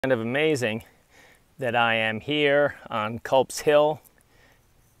Kind of amazing that I am here on Culp's Hill,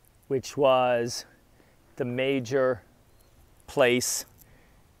 which was the major place,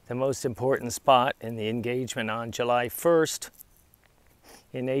 the most important spot in the engagement on July 1st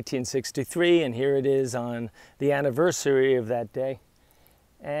in 1863, and here it is on the anniversary of that day.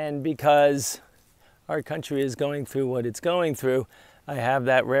 And because our country is going through what it's going through, I have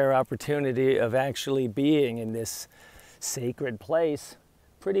that rare opportunity of actually being in this sacred place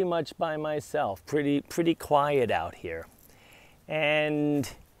pretty much by myself, pretty quiet out here. And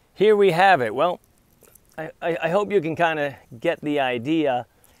here we have it. Well, I hope you can kind of get the idea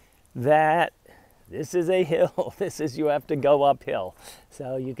that this is a hill. You have to go uphill.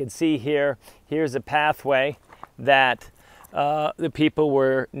 So you can see here's a pathway that the people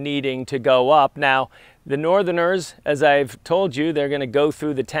were needing to go up. Now, the Northerners, as I've told you, they're going to go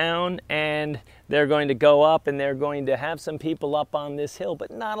through the town and they're going to go up and they're going to have some people up on this hill,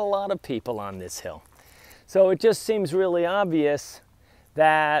 but not a lot of people on this hill. So it just seems really obvious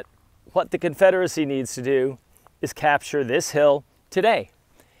that what the Confederacy needs to do is capture this hill today.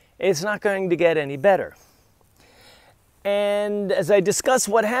 It's not going to get any better. And as I discuss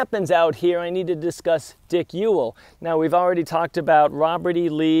what happens out here, I need to discuss Dick Ewell. Now, we've already talked about Robert E.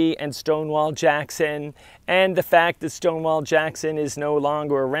 Lee and Stonewall Jackson, and the fact that Stonewall Jackson is no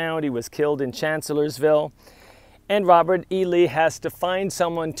longer around. He was killed in Chancellorsville. And Robert E. Lee has to find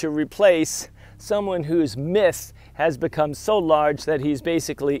someone to replace someone whose myth has become so large that he's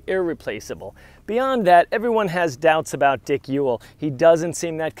basically irreplaceable. Beyond that, everyone has doubts about Dick Ewell. He doesn't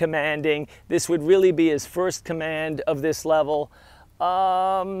seem that commanding. This would really be his first command of this level.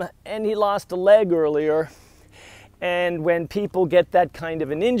 And he lost a leg earlier. And when people get that kind of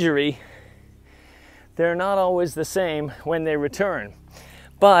an injury, they're not always the same when they return.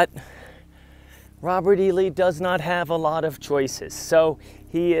 But Robert E. Lee does not have a lot of choices. So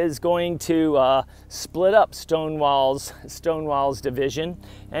he is going to split up Stonewall's division,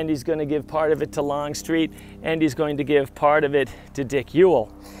 and he's going to give part of it to Longstreet, and he's going to give part of it to Dick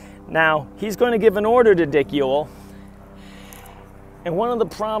Ewell. Now, he's going to give an order to Dick Ewell, and one of the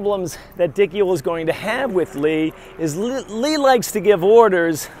problems that Dick Ewell is going to have with Lee is Lee likes to give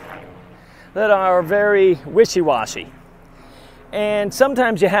orders that are very wishy-washy. And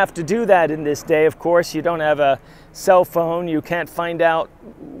sometimes you have to do that in this day. Of course, you don't have a cell phone. You can't find out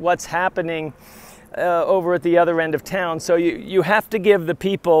what's happening over at the other end of town. So you have to give the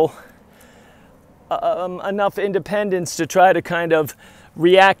people enough independence to try to kind of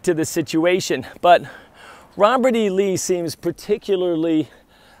react to the situation. But Robert E. Lee seems particularly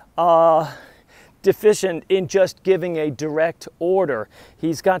deficient in just giving a direct order.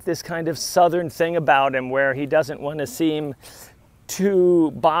 He's got this kind of southern thing about him where he doesn't want to seem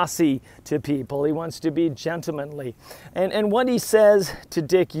too bossy to people. He wants to be gentlemanly. And what he says to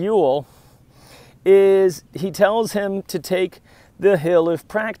Dick Ewell is he tells him to take the hill if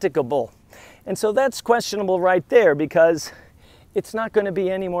practicable. And so that's questionable right there, because it's not going to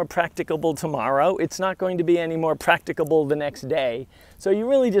be any more practicable tomorrow. It's not going to be any more practicable the next day. So you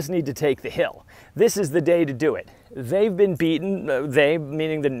really just need to take the hill. This is the day to do it. They've been beaten, they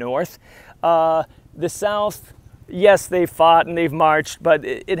meaning the North. The South, yes, they've fought and they've marched, but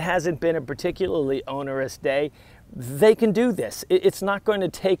it hasn't been a particularly onerous day. They can do this. It's not going to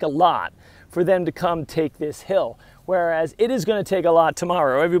take a lot for them to come take this hill, whereas it is going to take a lot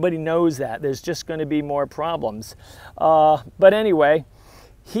tomorrow. Everybody knows that. There's just going to be more problems. But anyway,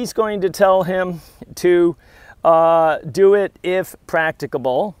 he's going to tell him to do it if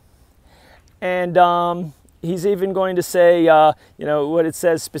practicable. And he's even going to say, you know, what it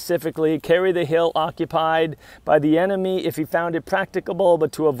says specifically, carry the hill occupied by the enemy if he found it practicable,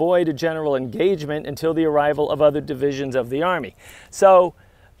 but to avoid a general engagement until the arrival of other divisions of the army. So,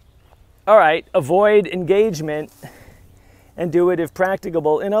 all right, avoid engagement and do it if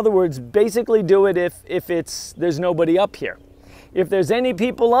practicable. In other words, basically do it if there's nobody up here. If there's any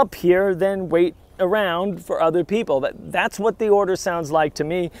people up here, then wait around for other people. That's what the order sounds like to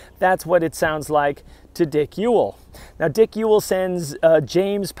me. That's what it sounds like to Dick Ewell. Now, Dick Ewell sends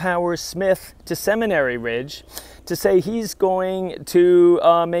James Powers Smith to Seminary Ridge to say he's going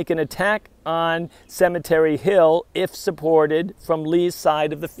to make an attack on Cemetery Hill if supported from Lee's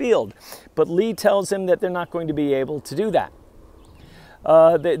side of the field. But Lee tells him that they're not going to be able to do that.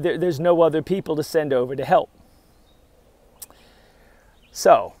 There's no other people to send over to help.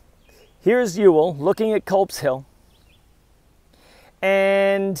 So, here's Ewell looking at Culp's Hill,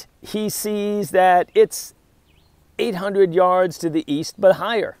 and he sees that it's 800 yards to the east, but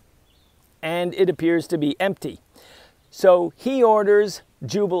higher, and it appears to be empty. So he orders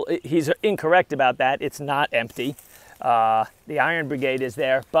Jubal, he's incorrect about that, it's not empty. The Iron Brigade is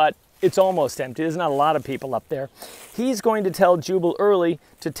there, but it's almost empty. There's not a lot of people up there. He's going to tell Jubal Early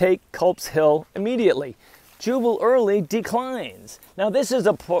to take Culp's Hill immediately. Jubal Early declines. Now this is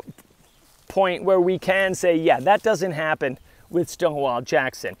a point where we can say, yeah, that doesn't happen with Stonewall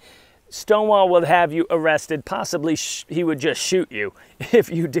Jackson. Stonewall will have you arrested. Possibly he would just shoot you if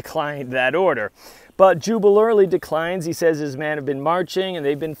you declined that order. But Jubal Early declines. He says his men have been marching and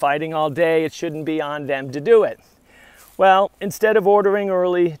they've been fighting all day. It shouldn't be on them to do it. Well, instead of ordering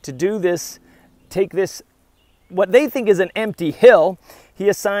Early to do this, take this, what they think is an empty hill, he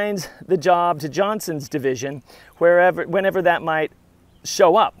assigns the job to Johnson's division, whenever that might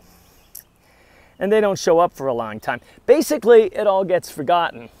show up. And they don't show up for a long time. Basically, it all gets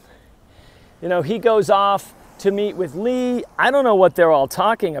forgotten. You know, he goes off to meet with Lee. I don't know what they're all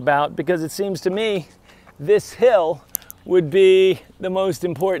talking about, because it seems to me this hill would be the most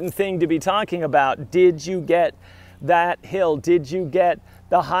important thing to be talking about. Did you get that hill? Did you get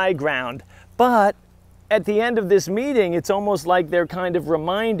the high ground? But at the end of this meeting, it's almost like they're kind of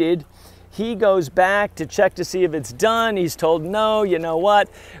reminded. He goes back to check to see if it's done. He's told, no, you know what?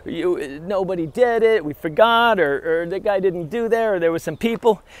 Nobody did it. We forgot, or the guy didn't do there, or there were some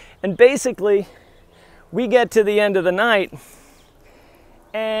people. And basically, we get to the end of the night,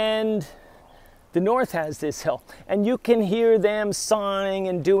 and the North has this hill. And you can hear them sawing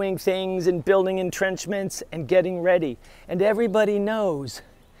and doing things and building entrenchments and getting ready. And everybody knows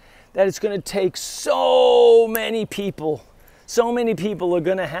that it's going to take so many people. So many people are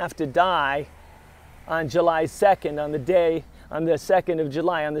going to have to die on July 2nd, on the 2nd of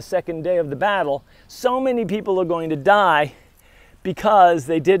July, on the second day of the battle. So many people are going to die because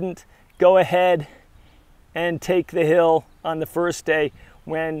they didn't go ahead and take the hill on the first day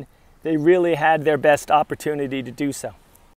when they really had their best opportunity to do so.